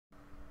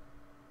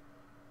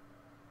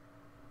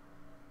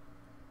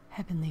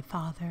Heavenly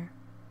Father,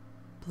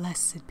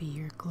 blessed be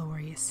your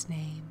glorious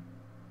name,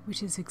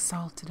 which is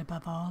exalted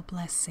above all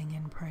blessing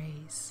and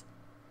praise.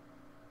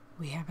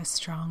 We have a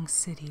strong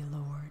city,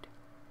 Lord.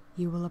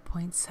 You will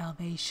appoint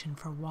salvation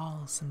for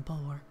walls and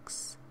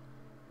bulwarks.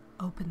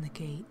 Open the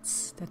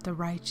gates, that the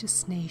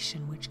righteous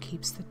nation which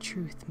keeps the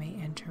truth may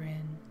enter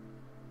in.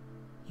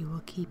 You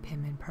will keep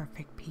him in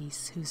perfect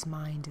peace, whose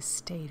mind is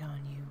stayed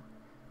on you,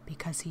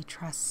 because he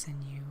trusts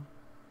in you.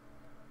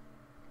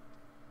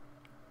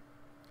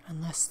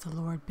 Unless the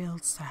Lord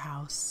builds the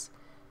house,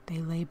 they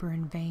labor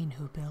in vain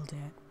who build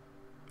it.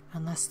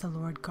 Unless the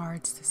Lord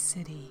guards the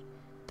city,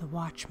 the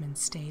watchman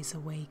stays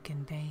awake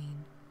in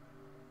vain.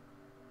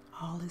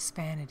 All is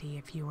vanity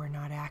if you are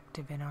not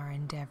active in our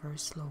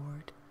endeavors,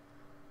 Lord.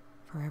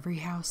 For every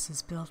house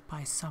is built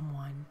by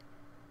someone,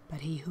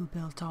 but he who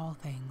built all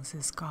things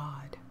is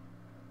God.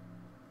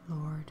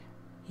 Lord,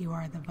 you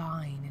are the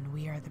vine and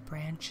we are the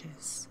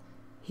branches.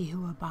 He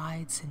who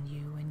abides in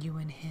you and you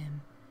in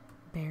him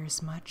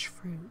bears much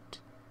fruit,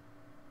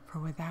 for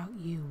without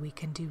you we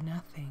can do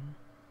nothing.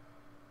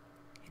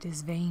 It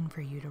is vain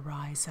for you to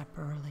rise up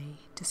early,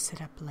 to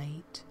sit up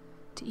late,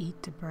 to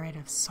eat the bread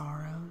of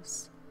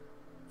sorrows,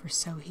 for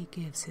so he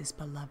gives his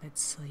beloved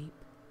sleep.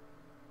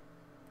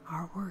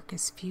 Our work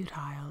is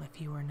futile if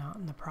you are not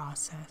in the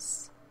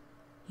process.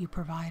 You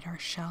provide our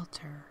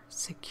shelter,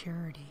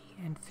 security,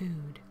 and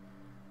food.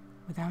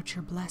 Without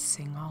your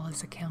blessing, all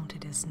is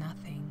accounted as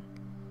nothing.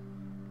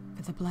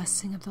 For the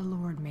blessing of the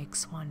Lord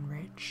makes one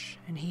rich,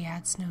 and he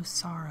adds no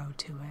sorrow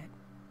to it.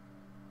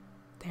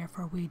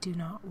 Therefore we do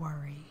not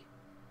worry,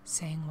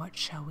 saying, what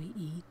shall we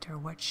eat, or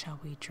what shall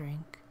we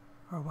drink,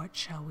 or what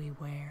shall we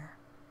wear?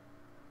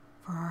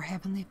 For our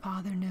Heavenly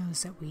Father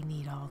knows that we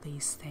need all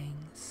these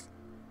things.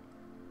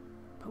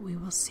 But we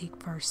will seek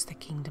first the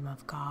kingdom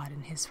of God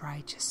and his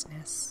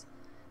righteousness,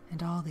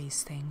 and all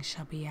these things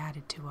shall be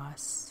added to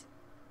us.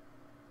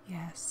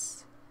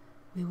 Yes,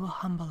 we will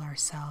humble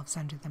ourselves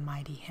under the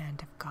mighty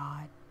hand of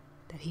God,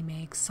 that he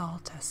may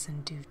exalt us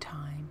in due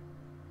time,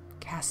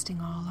 casting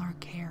all our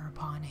care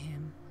upon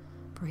him,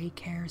 for he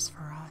cares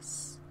for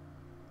us.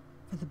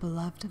 For the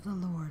beloved of the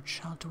Lord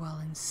shall dwell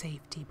in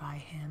safety by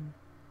him,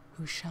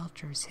 who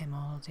shelters him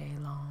all day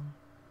long,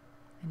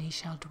 and he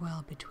shall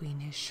dwell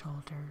between his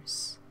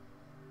shoulders.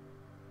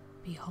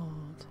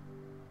 Behold,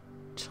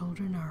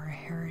 children are a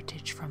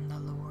heritage from the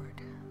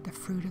Lord, the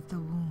fruit of the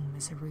womb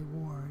is a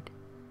reward.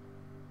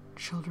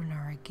 Children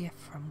are a gift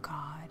from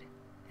God,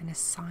 and a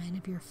sign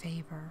of your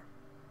favor.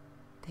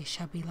 They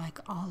shall be like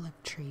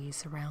olive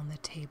trees around the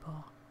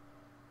table.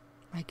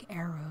 Like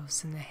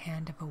arrows in the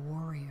hand of a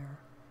warrior,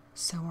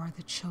 so are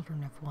the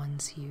children of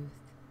one's youth.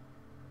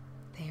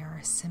 They are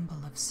a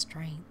symbol of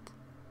strength.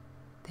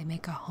 They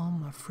make a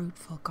home of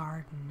fruitful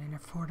garden and a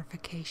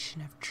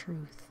fortification of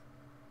truth.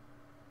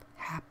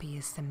 Happy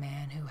is the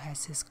man who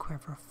has his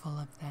quiver full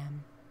of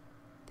them.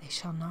 They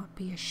shall not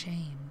be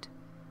ashamed,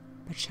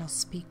 but shall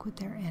speak with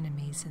their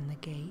enemies in the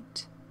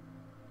gate.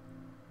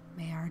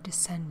 May our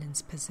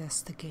descendants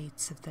possess the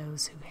gates of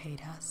those who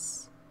hate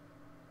us.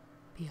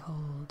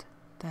 Behold,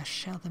 thus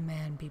shall the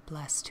man be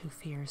blessed who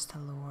fears the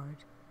Lord.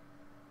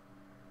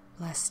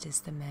 Blessed is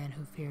the man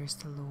who fears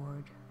the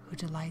Lord, who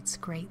delights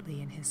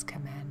greatly in his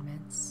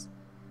commandments.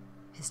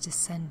 His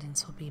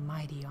descendants will be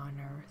mighty on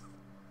earth.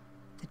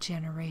 The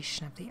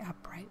generation of the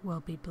upright will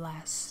be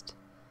blessed.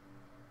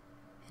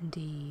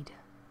 Indeed,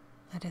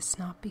 let us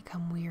not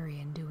become weary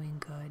in doing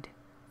good,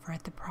 for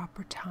at the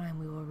proper time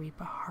we will reap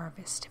a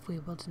harvest if we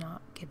will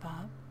not give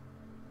up.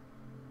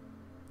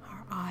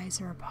 Our eyes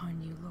are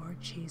upon you,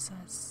 Lord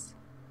Jesus.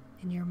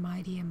 In your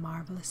mighty and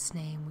marvelous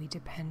name we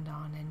depend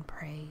on and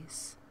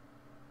praise.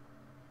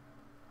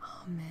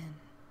 Amen.